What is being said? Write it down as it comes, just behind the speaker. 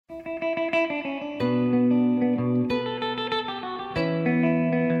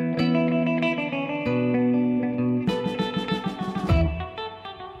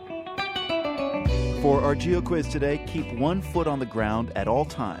our Geo Quiz today, keep one foot on the ground at all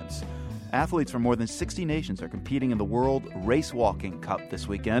times. Athletes from more than 60 nations are competing in the World Racewalking Cup this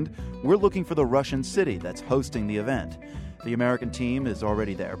weekend. We're looking for the Russian city that's hosting the event. The American team is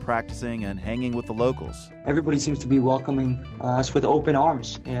already there, practicing and hanging with the locals. Everybody seems to be welcoming us with open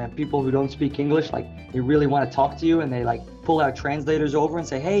arms. People who don't speak English, they really want to talk to you, and they pull out translators over and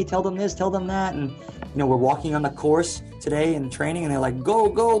say, hey, tell them this, tell them that. And, we're walking on the course today in training, and they're like, go,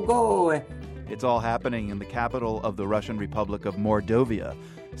 go, go. It's all happening in the capital of the Russian Republic of Mordovia.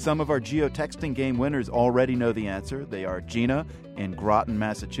 Some of our geotexting game winners already know the answer. They are Gina in Groton,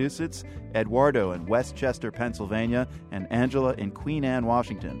 Massachusetts, Eduardo in Westchester, Pennsylvania, and Angela in Queen Anne,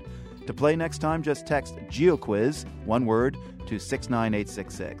 Washington. To play next time, just text GeoQuiz, one word, to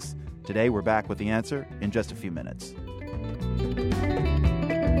 69866. Today, we're back with the answer in just a few minutes.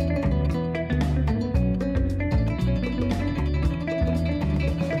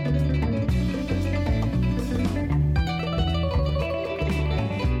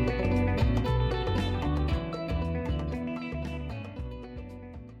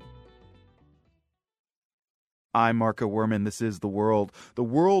 I'm Marco Werman. This is The World. The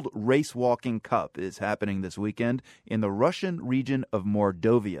World Racewalking Cup is happening this weekend in the Russian region of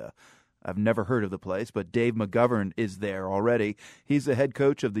Mordovia. I've never heard of the place, but Dave McGovern is there already. He's the head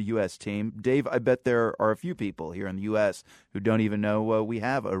coach of the U.S. team. Dave, I bet there are a few people here in the U.S. who don't even know we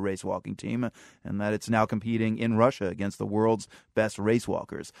have a racewalking team and that it's now competing in Russia against the world's best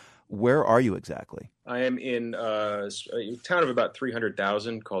racewalkers. Where are you exactly? I am in a town of about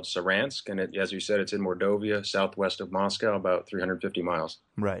 300,000 called Saransk, and as you said, it's in Mordovia, southwest of Moscow, about 350 miles.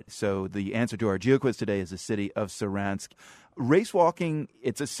 Right. So the answer to our GeoQuiz today is the city of Saransk. Racewalking,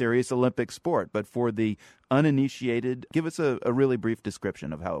 it's a serious Olympic sport, but for the uninitiated, give us a really brief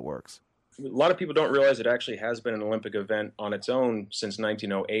description of how it works. A lot of people don't realize it actually has been an Olympic event on its own since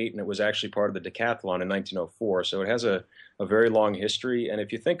 1908, and it was actually part of the decathlon in 1904. So it has a very long history. And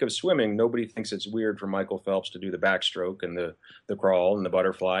if you think of swimming, nobody thinks it's weird for Michael Phelps to do the backstroke and the crawl and the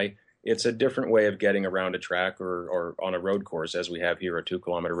butterfly. It's a different way of getting around a track or on a road course, as we have here, a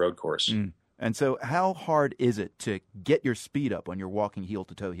 2-kilometer road course. Mm. And so how hard is it to get your speed up when you're walking heel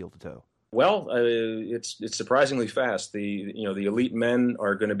to toe? Well, it's surprisingly fast. The elite men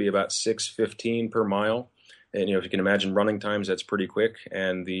are going to be about 6:15 per mile, and if you can imagine running times, that's pretty quick.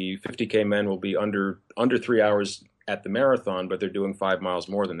 And the 50K men will be under 3 hours at the marathon, but they're doing 5 miles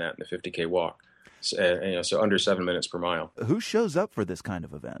more than that in the 50K walk. So under 7 minutes per mile. Who shows up for this kind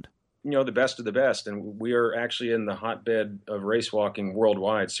of event? The best of the best, and we are actually in the hotbed of racewalking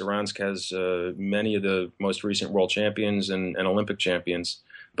worldwide. Saransk has many of the most recent world champions and Olympic champions.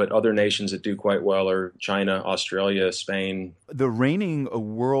 But other nations that do quite well are China, Australia, Spain. The reigning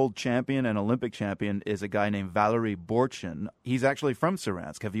world champion and Olympic champion is a guy named Valery Borchin. He's actually from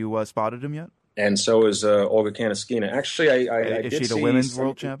Saransk. Have you spotted him yet? And so is Olga Kanaskina. Actually, I is she the women's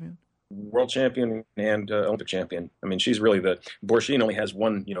world champion? World champion and Olympic champion. I mean, she's really Borchin only has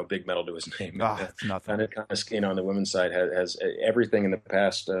one, big medal to his name. It's nothing. Kanaskina on the women's side has everything in the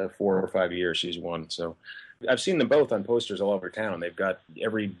past 4 or 5 years she's won. So I've seen them both on posters all over town. They've got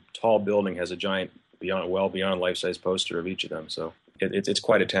every tall building has a giant, beyond life-size poster of each of them. So it's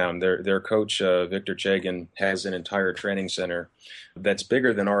quite a town. Their coach, Victor Chagin, has an entire training center that's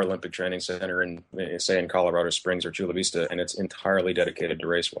bigger than our Olympic training center in Colorado Springs or Chula Vista, and it's entirely dedicated to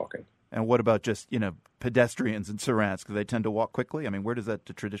racewalking. And what about just, pedestrians in Saransk? Do they tend to walk quickly? I mean, where does that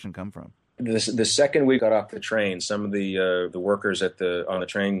tradition come from? The second we got off the train, some of the workers on the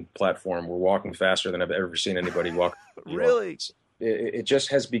train platform were walking faster than I've ever seen anybody walk. Really? It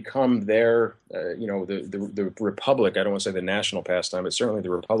just has become their, the Republic. I don't want to say the national pastime, but certainly the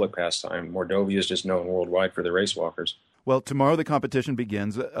Republic pastime. Mordovia is just known worldwide for their race walkers. Well, tomorrow the competition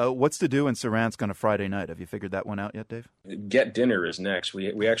begins. What's to do in Saransk on a Friday night? Have you figured that one out yet, Dave? Get dinner is next.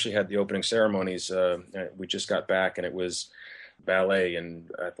 We actually had the opening ceremonies. We just got back, and it was ballet and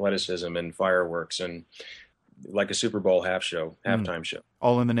athleticism and fireworks and like a Super Bowl halftime show.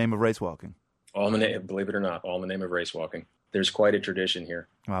 All in the name of racewalking. Believe it or not, all in the name of racewalking. There's quite a tradition here.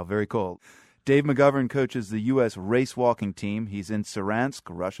 Wow, very cool. Dave McGovern coaches the U.S. racewalking team. He's in Saransk,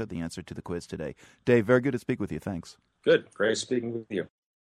 Russia, the answer to the quiz today. Dave, very good to speak with you. Thanks. Good. Great speaking with you.